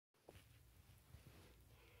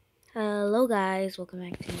Hello guys, welcome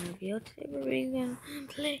back to another video. Today we're going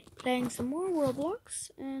to playing some more Roblox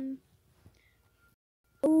and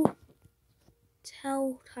Hotel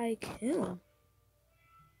Tycoon.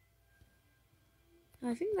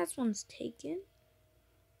 I think that one's taken.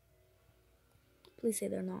 Please say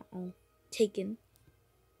they're not all taken.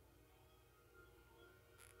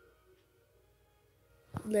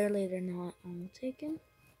 Literally, they're not all taken.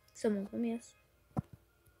 Some of them, yes.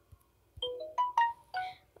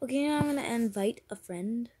 Okay, now I'm gonna invite a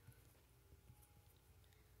friend.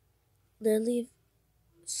 Literally, if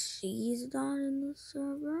she's not in the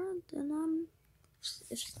server, then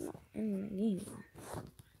it's not in the game.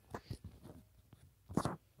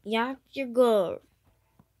 Yeah, that's your goal.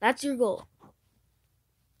 That's your goal.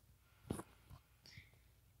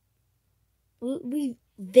 A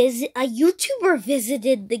YouTuber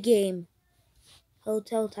visited the game,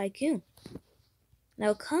 Hotel Tycoon.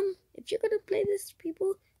 Now come, if you're gonna play this,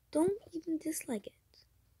 people, don't even dislike it.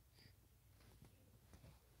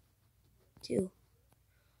 2.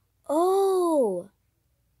 Oh,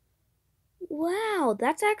 wow,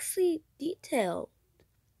 that's actually detailed.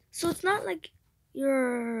 So it's not like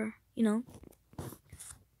you're,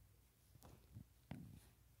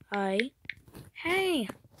 hi, hey,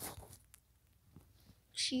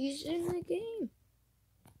 she's in the game.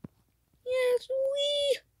 Yes,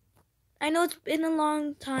 I know it's been a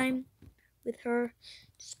long time with her.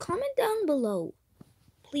 Just comment down below,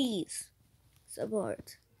 please.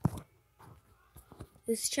 Support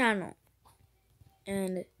this channel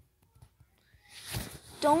and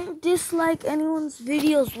don't dislike anyone's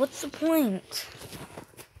videos. What's the point?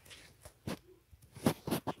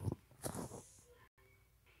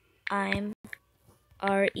 I'm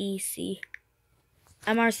REC.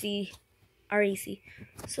 I'm REC.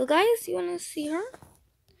 So guys, you wanna see her?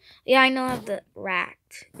 Yeah, I know I have the rat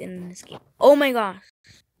in this game. Oh my gosh.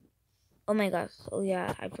 Oh my gosh. Oh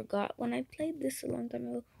yeah, I forgot when I played this a long time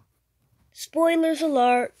ago. Spoilers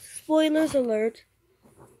alert. Spoilers alert.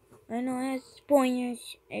 I know I had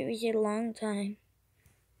spoilers. It was a long time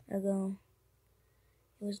ago.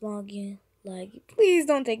 It was login. Like, please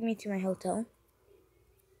don't take me to my hotel.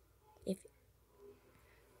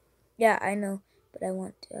 Yeah, I know, but I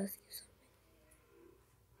want to ask you something.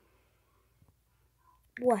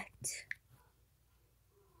 What?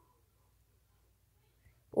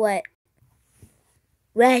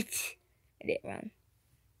 I did it wrong.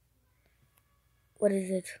 What is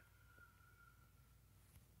it?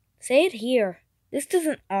 Say it here. This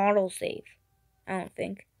doesn't auto-save, I don't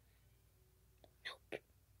think. Nope.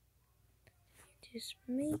 Just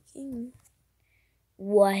making...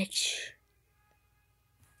 What?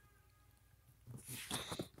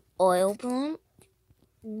 Oil pump?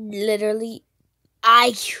 Literally,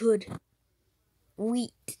 I could...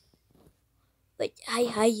 Wheat. But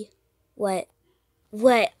What?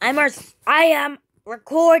 I am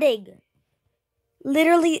recording.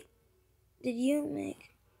 Literally, did you make...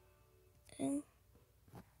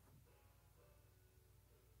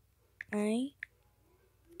 I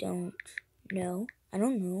don't know. I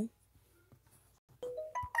don't know.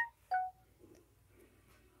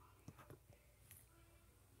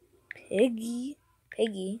 Piggy.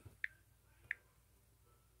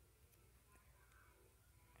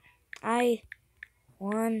 I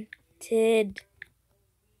wanted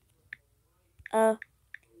a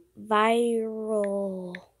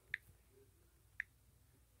viral.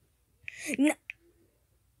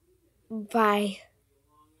 Viral.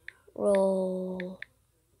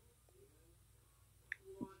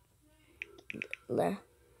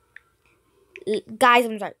 Guys,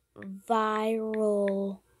 I'm sorry.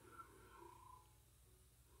 Viral.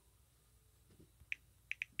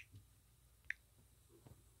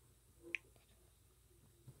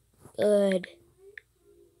 Good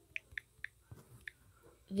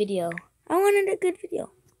video. I wanted a good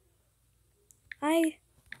video. I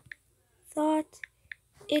thought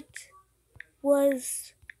it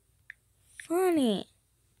was funny.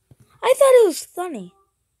 I thought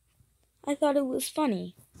it was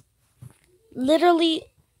funny.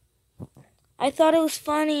 Literally, I thought it was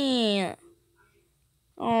funny.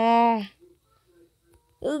 Oh,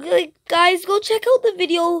 guys, go check out the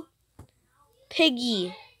video.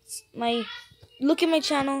 Piggy, look at my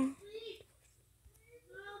channel.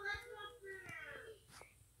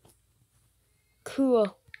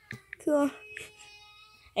 Cool.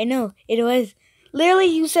 I know it was. Literally,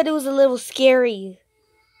 you said it was a little scary.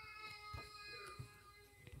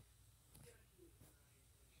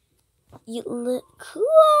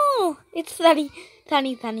 Cool. It's funny.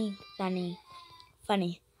 I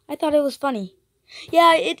thought it was funny.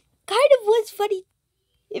 Yeah, it kind of was funny.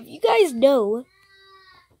 If you guys know,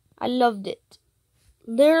 I loved it.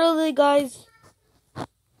 Literally, guys,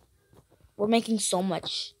 we're making so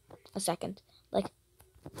much a second. Like,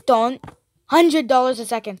 don't $100 a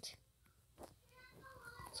second.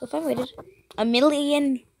 So if I waited a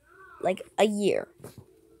million, like a year,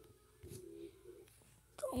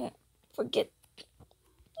 don't forget.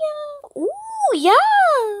 Yeah. Ooh, yeah.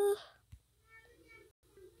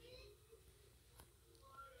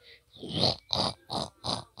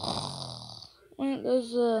 Wait,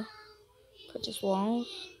 there's purchase walls.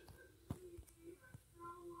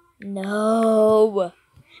 No.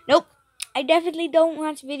 Nope. I definitely don't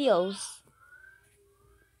watch videos.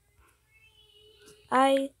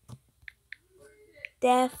 I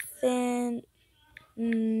definitely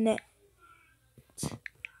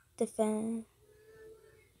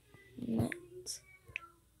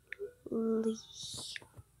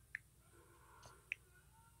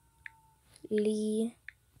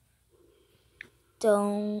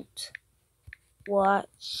don't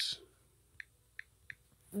watch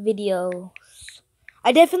videos.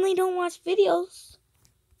 I definitely don't watch videos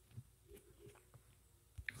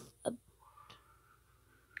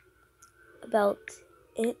about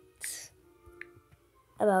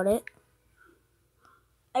it.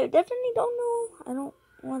 I definitely don't know. I don't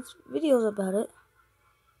watch videos about it.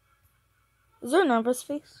 Is there a nervous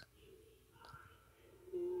face?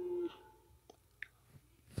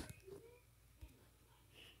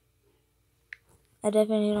 I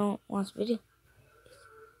definitely don't watch videos.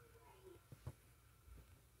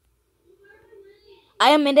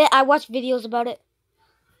 I admit it. I watch videos about it.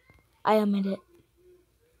 I admit it.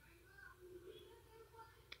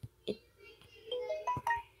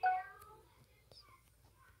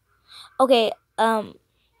 Okay,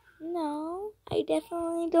 no, I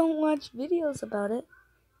definitely don't watch videos about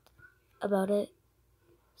it.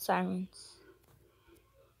 Sirens.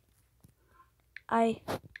 I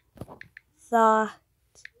thought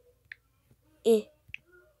it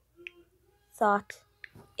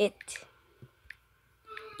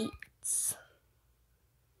eats.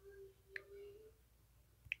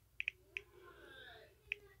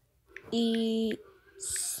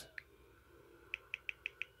 Eats.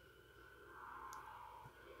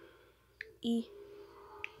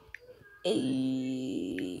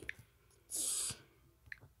 Eats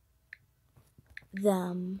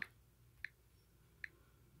them.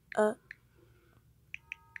 Oh.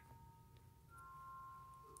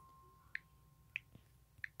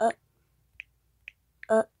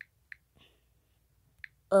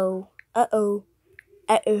 Uh-oh.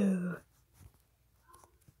 Uh-oh.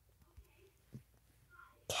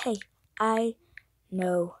 Okay, I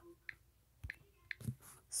know.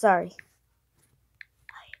 Sorry.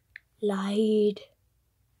 I lied.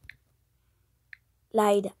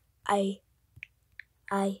 I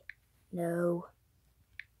know.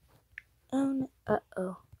 Oh, no.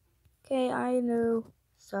 Uh-oh. Okay, I know.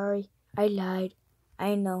 Sorry. I lied.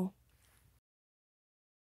 I know.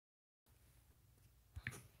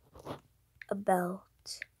 About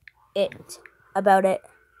it.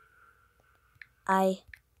 I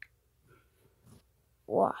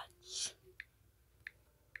watch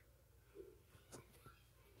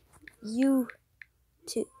YouTube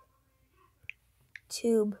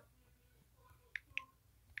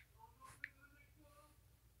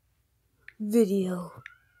video.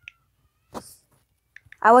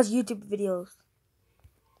 I watch YouTube videos.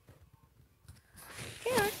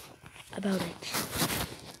 Yeah. About it.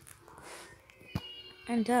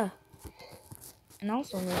 And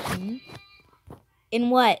also listening. In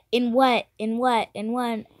what? Ooh,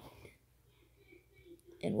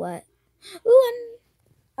 an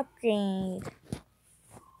upgrade.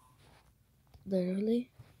 Literally.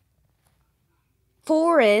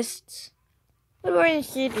 Forests. What about in a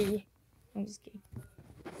city? I'm just kidding.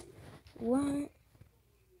 What?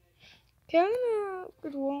 Can I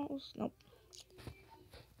upgrade walls? Nope.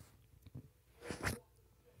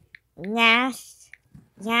 Yes.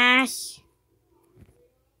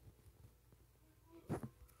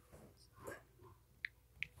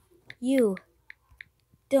 You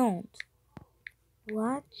don't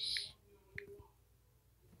watch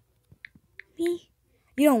me?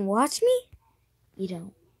 You don't watch me? You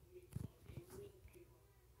don't.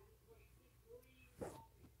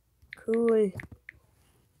 Cool.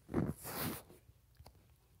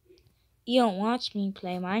 You don't watch me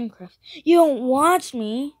play Minecraft. You don't watch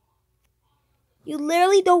me. You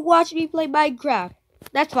literally don't watch me play Minecraft.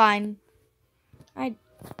 That's fine. I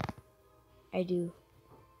do.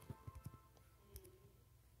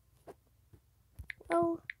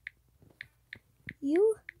 Oh.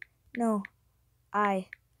 You? No. I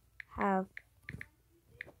have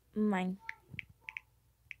Minecraft.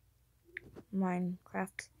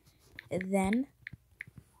 Minecraft then.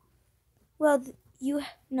 Well, you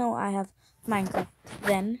know I have Minecraft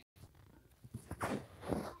then.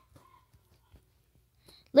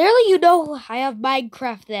 Literally, you know I have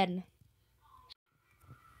Minecraft then.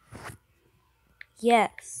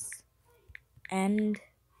 Yes. And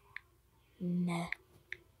no.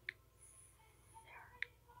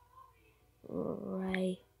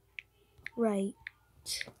 Right.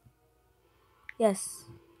 Yes.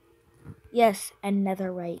 Yes, and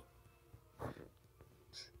netherite.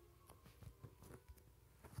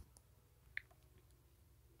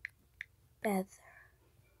 Feather.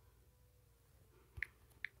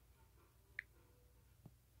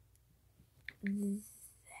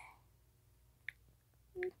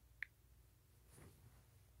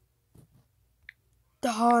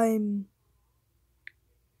 Diamond.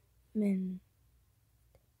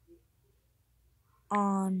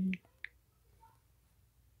 On.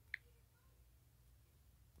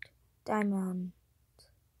 Diamond.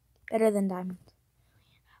 Better than diamond.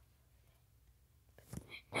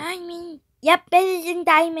 Diamond. Yep, better than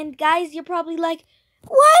diamond, guys. You're probably like,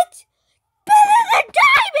 what? Better than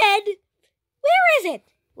diamond? Where is it?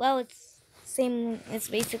 Well, it's same. It's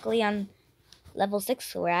basically on level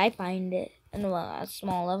 6 where I find it, and a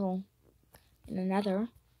small level in another.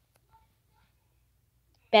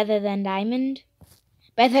 Better than diamond.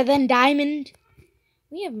 Better than diamond.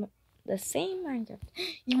 We have the same Minecraft.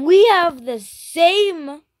 We have the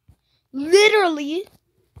same. Literally.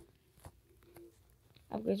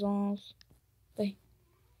 Upgrade walls. Wait.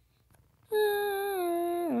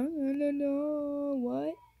 No.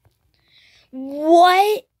 What?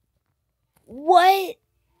 What? What?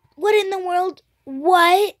 What in the world?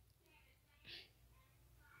 What?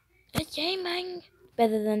 A diamond.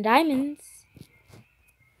 Better than diamonds.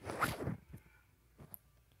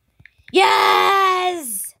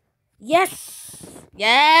 Yes! Yes!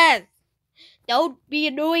 Yes! Don't be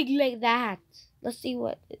annoying like that. Let's see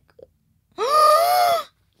what it could.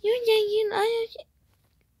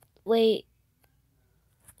 Wait.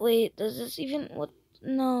 Wait, does this even what?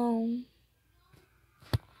 No.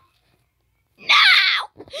 No!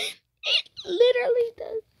 It literally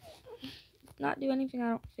does not do anything, I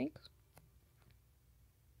don't think.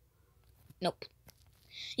 Nope.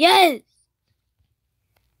 Yes!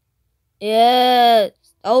 Yes!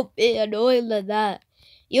 Don't be annoying like that.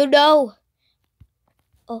 You know.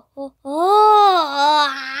 Oh.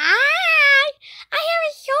 I have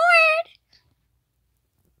a sword!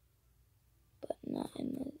 But not in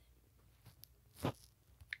the...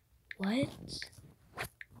 What?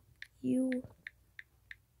 You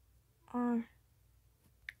are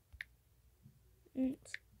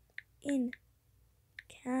in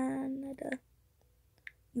Canada.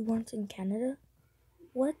 You weren't in Canada?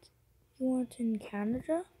 What? You weren't in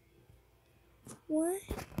Canada? What?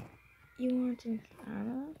 You weren't in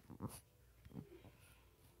Canada?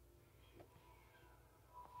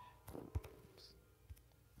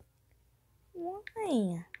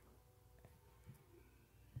 Why?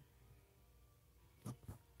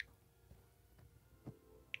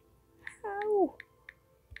 How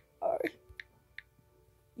are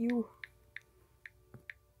you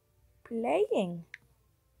playing?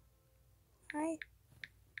 I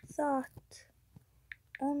thought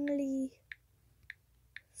only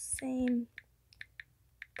same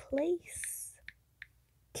place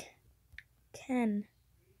can.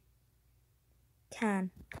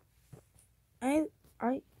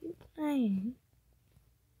 Are you playing?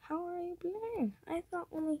 How are you playing? I thought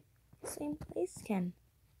only same place can.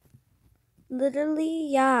 Literally,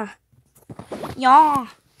 yeah. Yeah,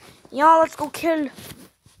 let's go kill.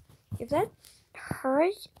 If that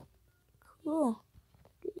hurts, cool.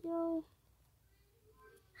 Yo.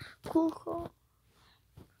 Cool.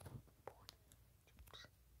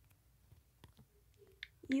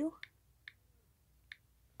 You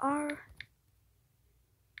are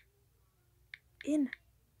in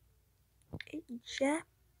Egypt.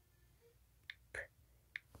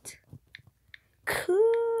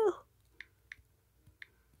 Cool.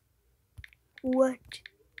 What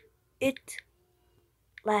it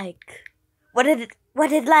like? What did it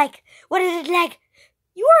like? What did it like?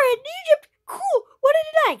 You are in Egypt. Cool. What did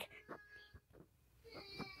it like?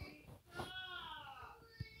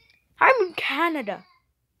 I'm in Canada.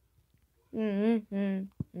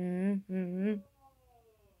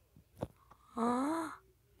 Ah.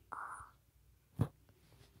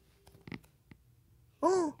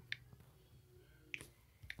 Oh.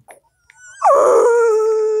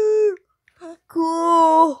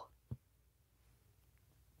 Cool.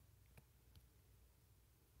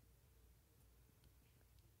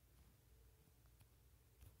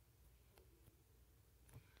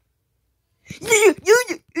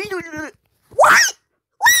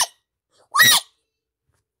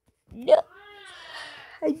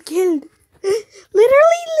 killed.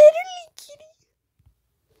 Literally, kitty.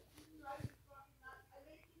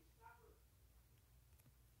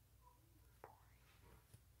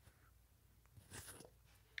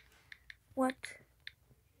 What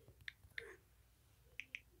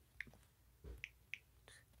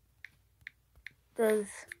does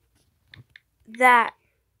that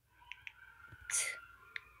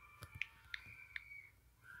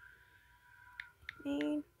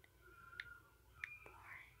mean?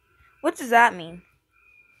 What does that mean?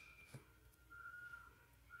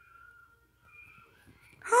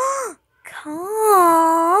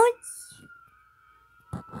 Cards.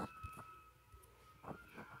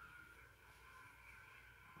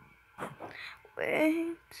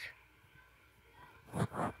 Wait.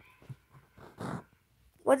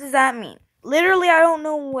 What does that mean? Literally, I don't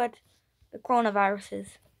know what the coronavirus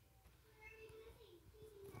is.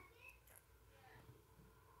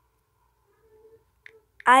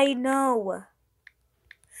 I know.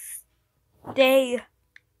 Stay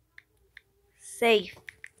safe.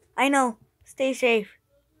 I know. Stay safe.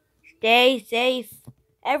 Stay safe.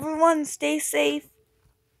 Everyone stay safe.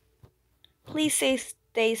 Please stay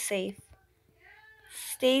safe.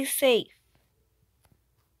 Stay safe.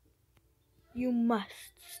 You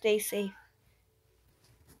must stay safe.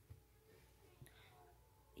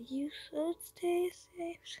 You should stay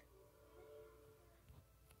safe.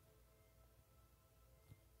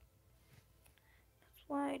 That's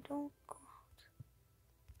why I don't go out.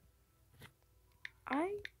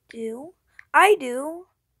 I do.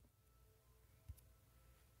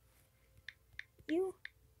 You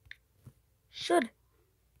should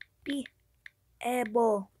be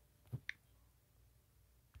able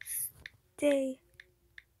stay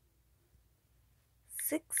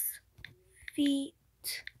 6 feet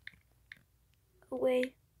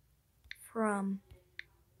away from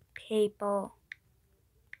people.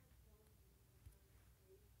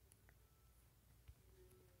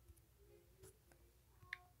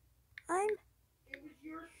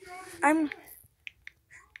 I'm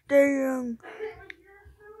staying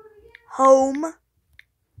home.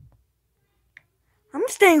 I'm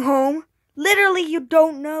staying home. Literally, you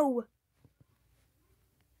don't know.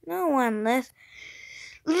 No one listens.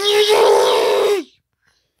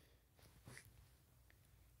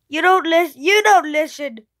 You don't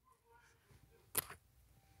listen.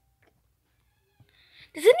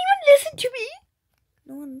 Does anyone listen to me?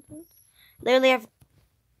 No one listens. Literally,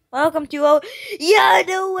 welcome to yeah,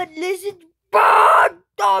 no one listens.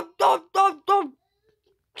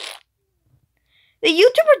 The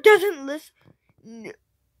YouTuber doesn't listen.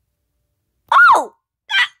 Oh,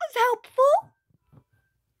 that was helpful.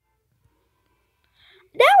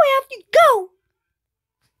 Now we have to go.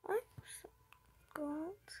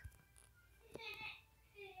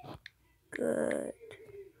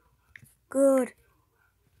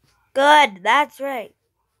 Good. That's right.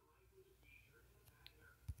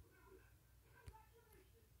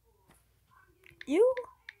 You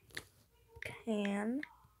can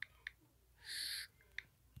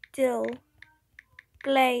still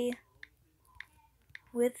play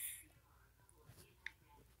with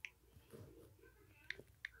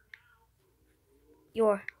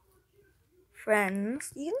your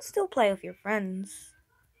friends. You can still play with your friends.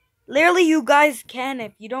 Literally, you guys can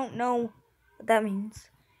if you don't know what that means.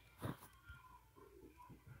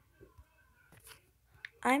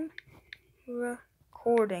 I'm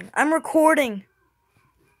recording.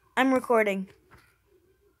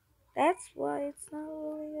 That's why it's not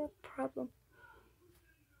really a problem.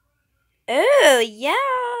 Oh, yeah.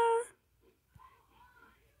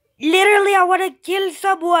 Literally, I want to kill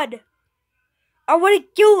someone. I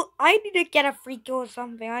need to get a free kill or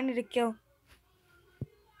something. I need to kill.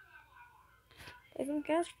 I can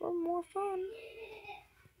guess for more fun.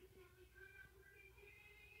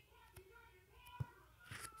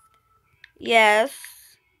 Yes.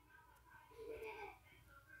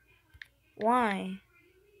 Why?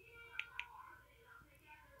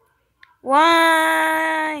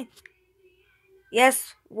 Why?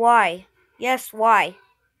 Yes, why? Yes, why?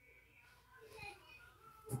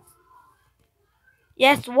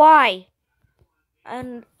 Yes, why?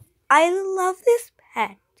 And I love this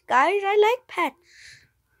pet. Guys, I like pets.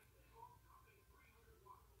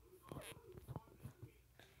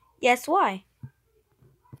 Yes, why?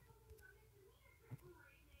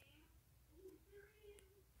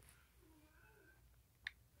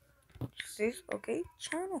 Jesse's okay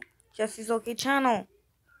channel. Jesse's okay channel.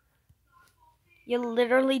 You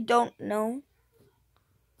literally don't know.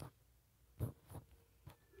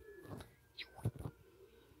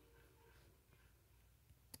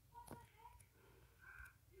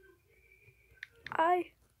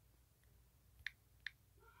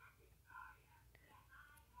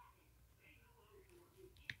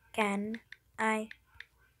 Can I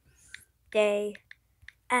stay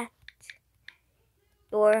at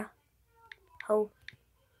your hotel?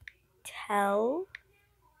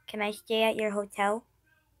 Can I stay at your hotel?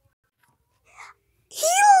 He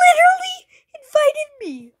literally invited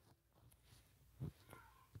me.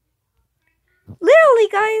 Literally,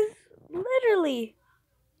 guys. Literally.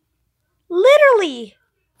 Literally.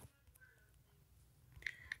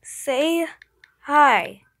 Say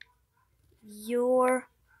hi. You're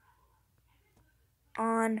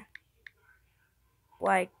on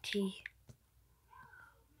YT.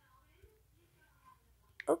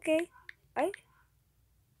 Okay. I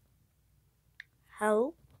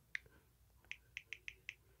help.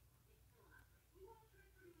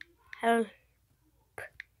 Help.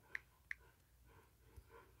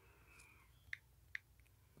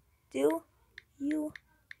 Do you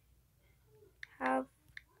have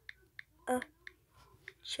a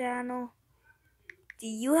channel? Do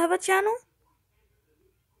you have a channel?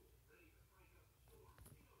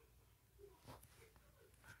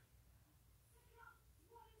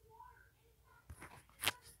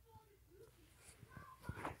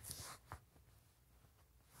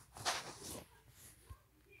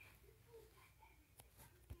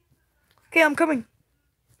 Okay, I'm coming.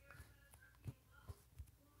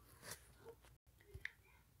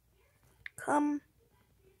 Come.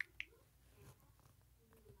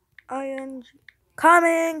 ING.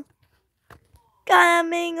 Coming.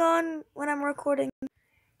 Coming on when I'm recording.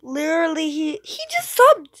 Literally, he just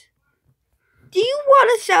subbed. Do you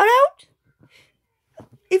want a shout out?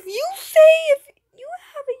 If you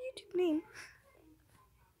have a YouTube name,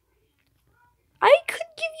 I could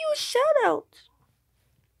give you a shout out.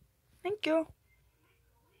 Thank you.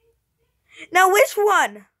 Now, which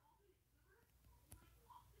one?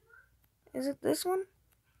 Is it this one?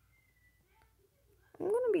 I'm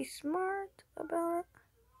gonna be smart about it.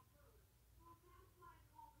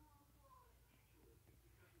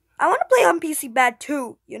 I want to play on PC bad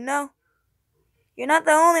too, you know? You're not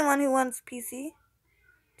the only one who wants PC.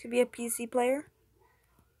 To be a PC player.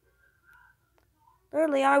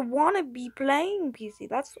 Literally, I want to be playing PC.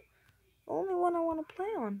 That's the only one I want to play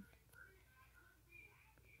on.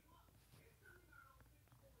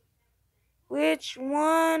 Which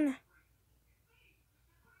one?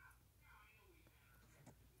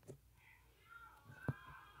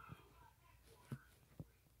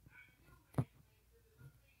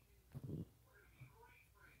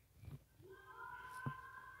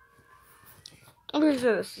 I'm pretty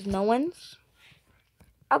sure this is no one's.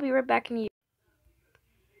 I'll be right back in you.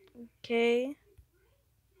 Okay.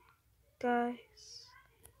 Guys.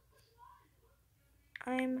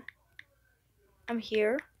 I'm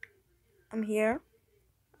here. I'm here.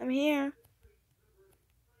 I'm here.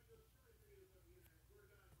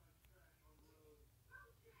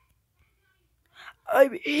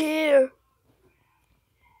 I'm here.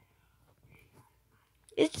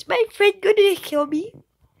 Is my friend gonna kill me?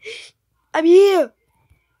 I'm here.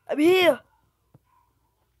 I'm here.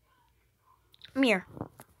 I'm here.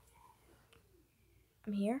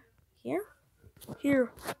 I'm here. Here?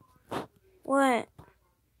 Here. What?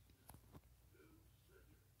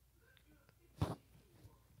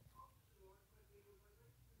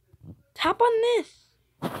 Tap on this.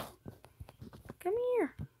 Come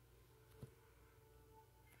here.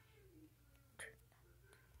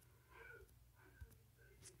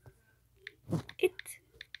 It's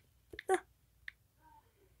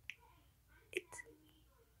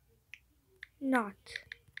not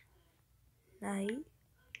night.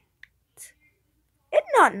 It's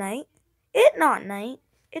not night. It's not night.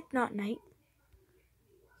 It's not night.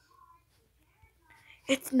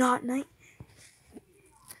 It's not night.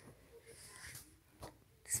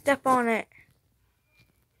 Step on it.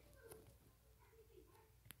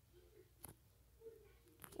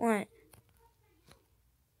 What?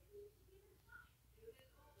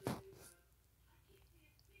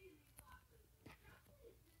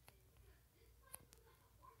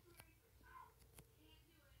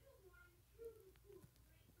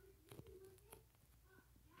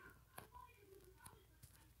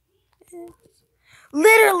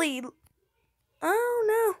 Literally. Oh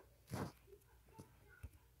no.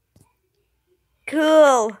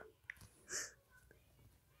 Cool.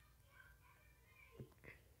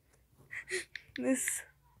 This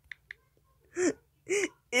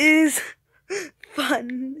is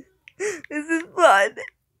fun. This is fun.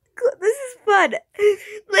 This is fun.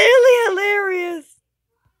 Literally hilarious.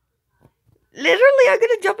 Literally, I'm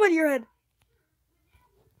gonna jump on your head.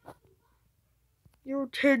 You're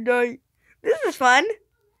 10 night. This is fun.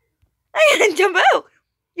 I'm gonna jump out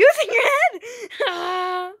using your head.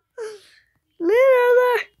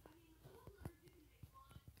 Literally.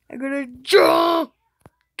 gonna jump.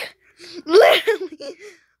 Literally.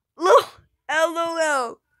 Look.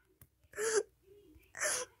 LOL.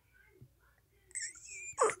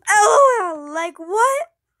 LOL. Like what?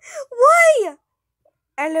 Why?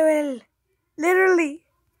 LOL. Literally.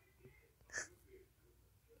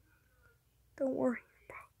 Don't worry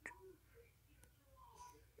about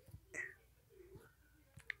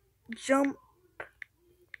it. Jump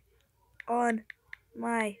on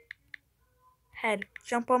my head.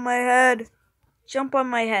 Jump on my head. Jump on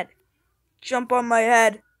my head. Jump on my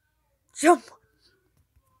head. Jump.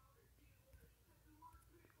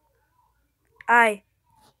 I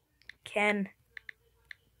can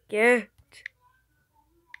get.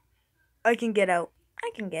 I can get out.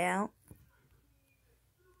 I can get out.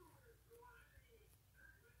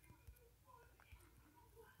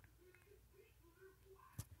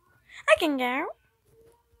 I can get out.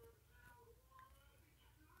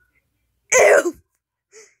 Ew!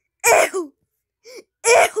 Ew!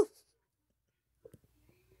 Ew!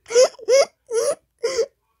 This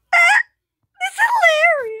is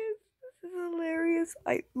hilarious. This is hilarious.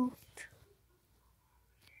 I ooped.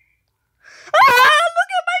 Ah!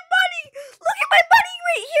 Look at my buddy! Look at my buddy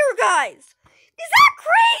right here, guys! Is that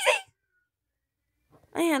crazy?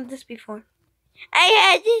 I had this before. I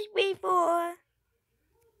had this before.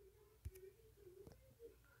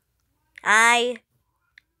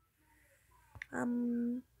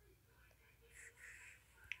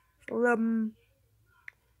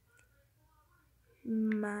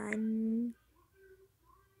 Man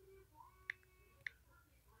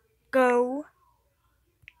go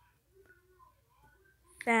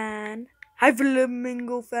fan. Hi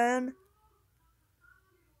flamingo fan.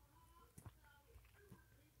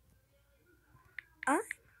 I'm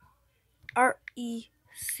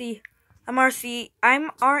R-E-C. I'm R-C.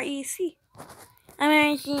 I'm R-E-C. I'm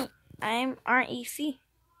R-E-C. I'm R-E-C.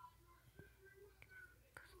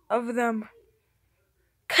 Of them.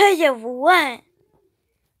 'Cause of what?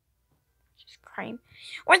 Just cream.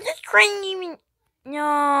 What does cream even?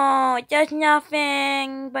 No, it does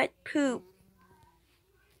nothing but poop.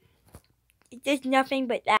 It does nothing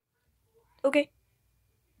but that. Okay.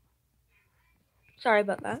 Sorry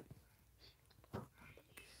about that.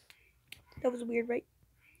 That was weird, right?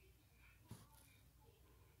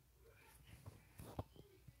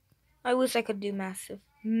 I wish I could do massive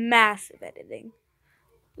editing.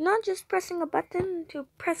 Not just pressing a button to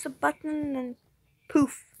press a button and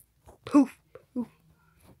poof, poof, poof.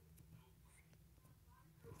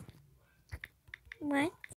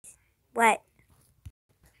 What? What?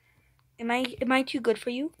 Am I too good for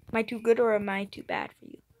you? Am I too good or am I too bad for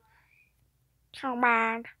you? Too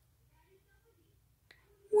bad.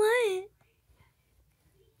 What?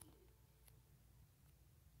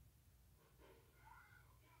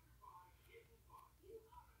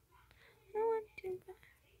 I want to.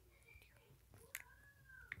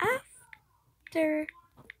 After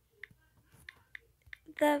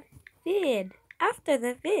the vid. After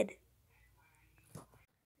the vid.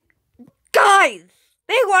 Guys!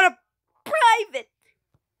 They want a private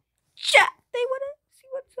chat. They want to see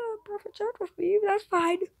what's a private chat with me. That's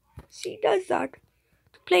fine. She does that.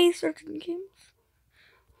 To play certain games.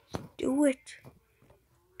 Do it.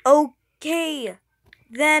 Okay.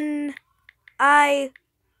 Then I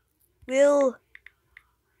will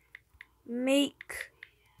make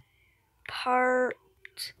part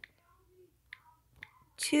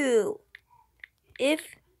 2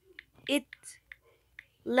 if it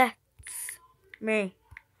lets me.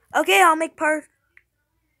 Okay, I'll make part.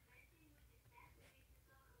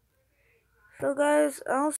 So guys,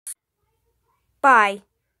 bye.